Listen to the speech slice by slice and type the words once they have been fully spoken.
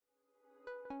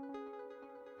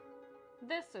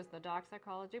This is the Dog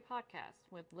Psychology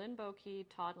Podcast with Lynn Boakey,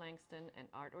 Todd Langston, and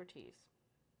Art Ortiz.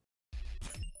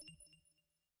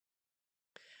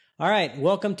 All right,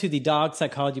 welcome to the Dog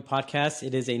Psychology Podcast.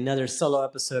 It is another solo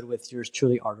episode with yours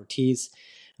truly, Art Ortiz.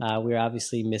 We're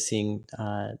obviously missing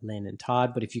Lynn and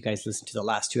Todd, but if you guys listen to the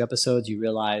last two episodes, you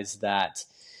realize that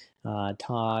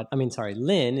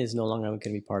Lynn is no longer going to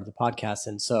be part of the podcast.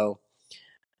 And so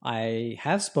I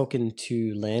have spoken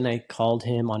to Lynn. I called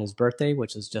him on his birthday,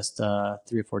 which was just 3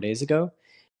 or 4 days ago.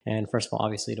 And first of all,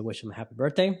 obviously to wish him a happy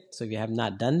birthday. So if you have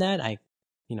not done that, I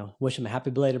wish him a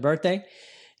happy belated birthday.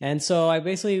 And so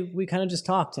we kind of just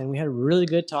talked, and we had a really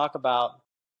good talk about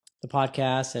the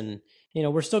podcast. And,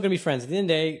 we're still going to be friends. At the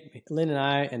end of the day, Lynn and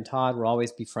I and Todd will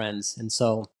always be friends. And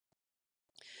so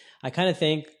I kind of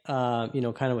think, kind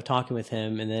of talking with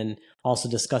him and then also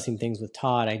discussing things with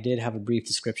Todd, I did have a brief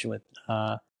discussion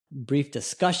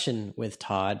with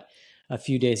Todd a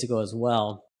few days ago as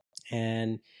well.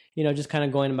 And, just kind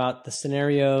of going about the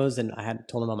scenarios, and I had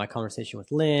told him about my conversation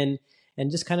with Lynn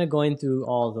and just kind of going through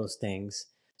all of those things.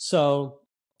 So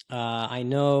I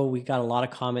know we got a lot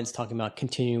of comments talking about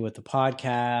continuing with the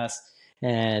podcast,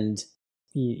 and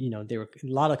there were a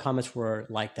lot of comments were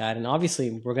like that. And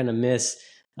obviously, we're going to miss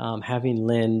having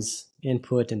Lynn's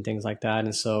input and things like that.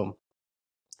 And so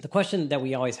the question that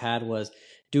we always had was,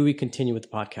 do we continue with the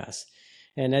podcast?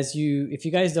 And if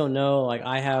you guys don't know, like,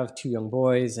 I have 2 young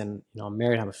boys, and I'm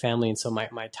married, I have a family, and so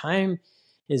my time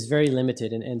is very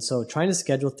limited. And so trying to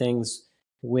schedule things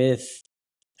with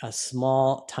a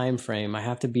small time frame, I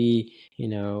have to be,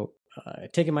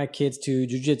 taking my kids to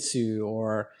jujitsu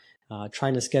or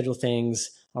trying to schedule things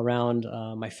around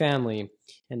my family.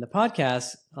 And the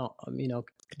podcast,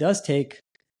 does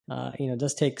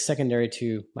take secondary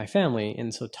to my family.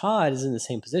 And so Todd is in the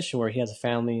same position where he has a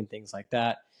family and things like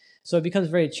that. So it becomes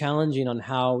very challenging on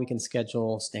how we can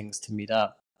schedule things to meet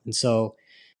up. And so,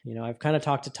 I've kind of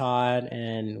talked to Todd,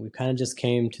 and we kind of just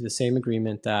came to the same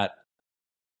agreement that,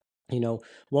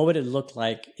 what would it look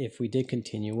like if we did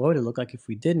continue? What would it look like if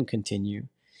we didn't continue?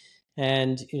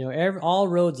 And, all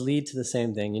roads lead to the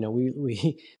same thing.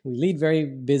 We lead very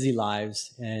busy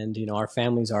lives, and, our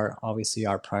families are obviously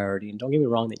our priority. And don't get me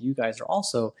wrong that you guys are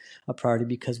also a priority,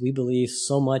 because we believe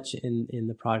so much in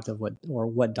the product of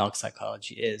what dog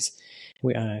psychology is.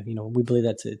 We believe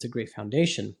that it's a great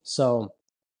foundation. So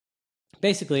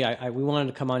basically we wanted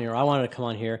to come on here. I wanted to come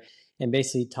on here and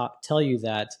basically tell you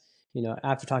that,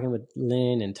 after talking with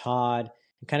Lynn and Todd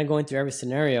and kind of going through every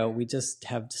scenario, we just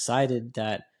have decided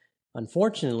that,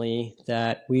 unfortunately,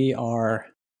 that we are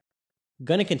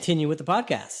going to continue with the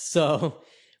podcast. So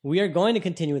we are going to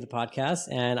continue with the podcast,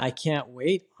 and I can't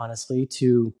wait, honestly,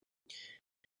 to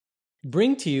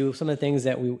bring to you some of the things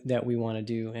that we want to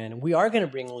do. And we are going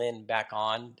to bring Lynn back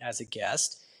on as a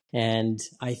guest, and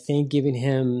I think giving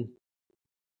him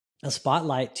a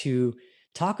spotlight to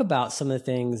talk about some of the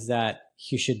things that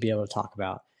he should be able to talk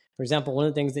about. For example, one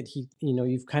of the things that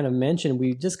you've kind of mentioned,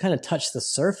 we just kind of touched the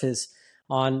surface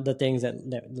on the things that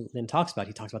Lynn talks about.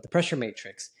 He talks about the pressure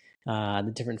matrix,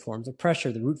 the different forms of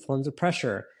pressure, the root forms of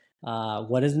pressure,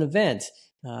 what is an event,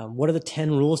 what are the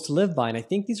 10 rules to live by. And I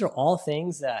think these are all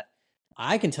things that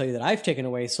I can tell you that I've taken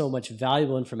away so much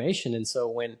valuable information. And so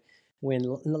when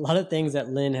a lot of things that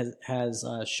Lynn has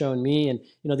shown me, and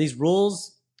these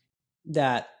rules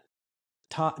that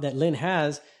Lynn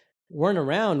has weren't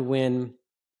around when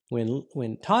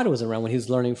Todd was around, when he was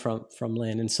learning from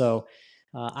Lynn. And so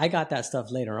I got that stuff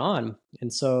later on.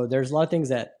 And so there's a lot of things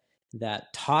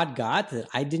that Todd got that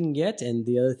I didn't get. And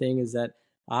the other thing is that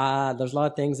there's a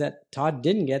lot of things that Todd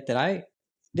didn't get that I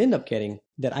ended up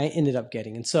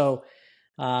getting. And so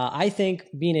I think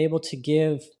being able to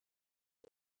give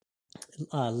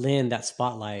Lynn that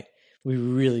spotlight would be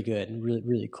really good and really,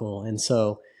 really cool. And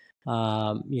so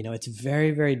it's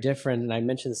very, very different. And I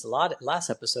mentioned this a lot last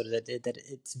episode, that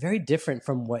it's very different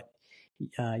from what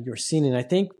you're seeing. And I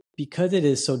think because it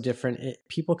is so different,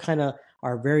 people kind of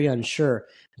are very unsure.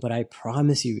 But I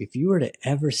promise you, if you were to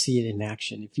ever see it in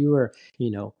action, if you were,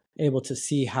 able to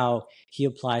see how he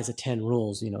applies the 10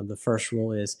 rules, the first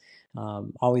rule is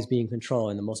always be in control.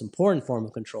 And the most important form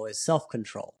of control is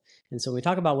self-control. And so we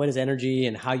talk about what is energy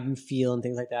and how you feel and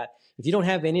things like that. If you don't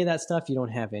have any of that stuff, you don't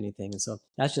have anything. And so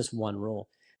that's just one rule.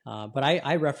 But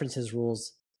I reference his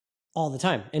rules all the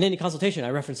time. In any consultation, I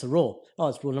reference the rule. Oh,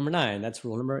 it's rule number 9. That's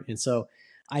rule number. And so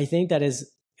I think that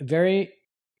is very,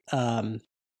 I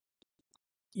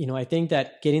think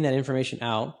that getting that information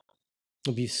out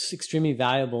will be extremely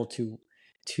valuable to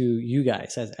you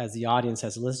guys as the audience,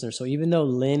 as a listener. So even though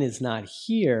Lynn is not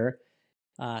here,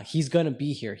 he's going to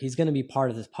be here. He's going to be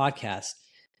part of this podcast.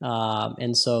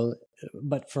 And so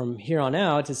but from here on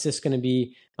out, it's just going to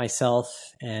be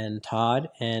myself and Todd,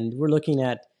 and we're looking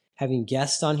at having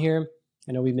guests on here.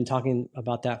 I know we've been talking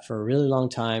about that for a really long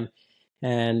time,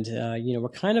 and we're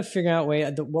kind of figuring out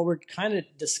what we're kind of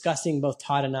discussing, both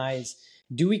Todd and I, is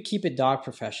do we keep it dog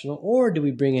professional, or do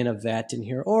we bring in a vet in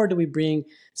here, or do we bring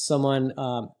someone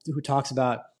who talks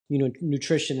about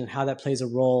nutrition and how that plays a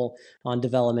role on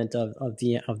development of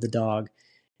the dog.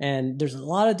 And there's a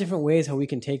lot of different ways how we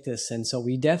can take this. And so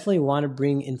we definitely want to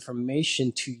bring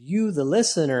information to you, the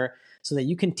listener, so that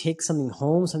you can take something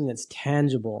home, something that's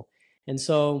tangible. And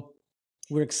so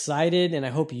we're excited, and I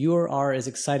hope you are as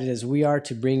excited as we are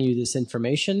to bring you this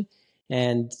information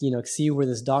and see where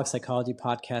this dog psychology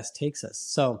podcast takes us.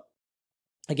 So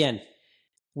again,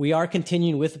 we are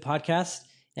continuing with the podcast,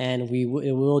 and it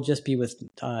will just be with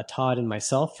Todd and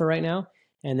myself for right now.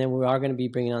 And then we are going to be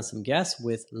bringing on some guests,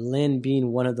 with Lynn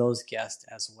being one of those guests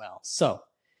as well. So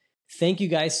thank you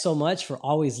guys so much for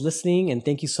always listening, and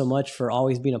thank you so much for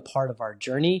always being a part of our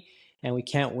journey. And we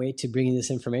can't wait to bring you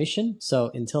this information. So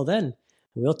until then,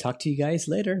 we'll talk to you guys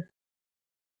later.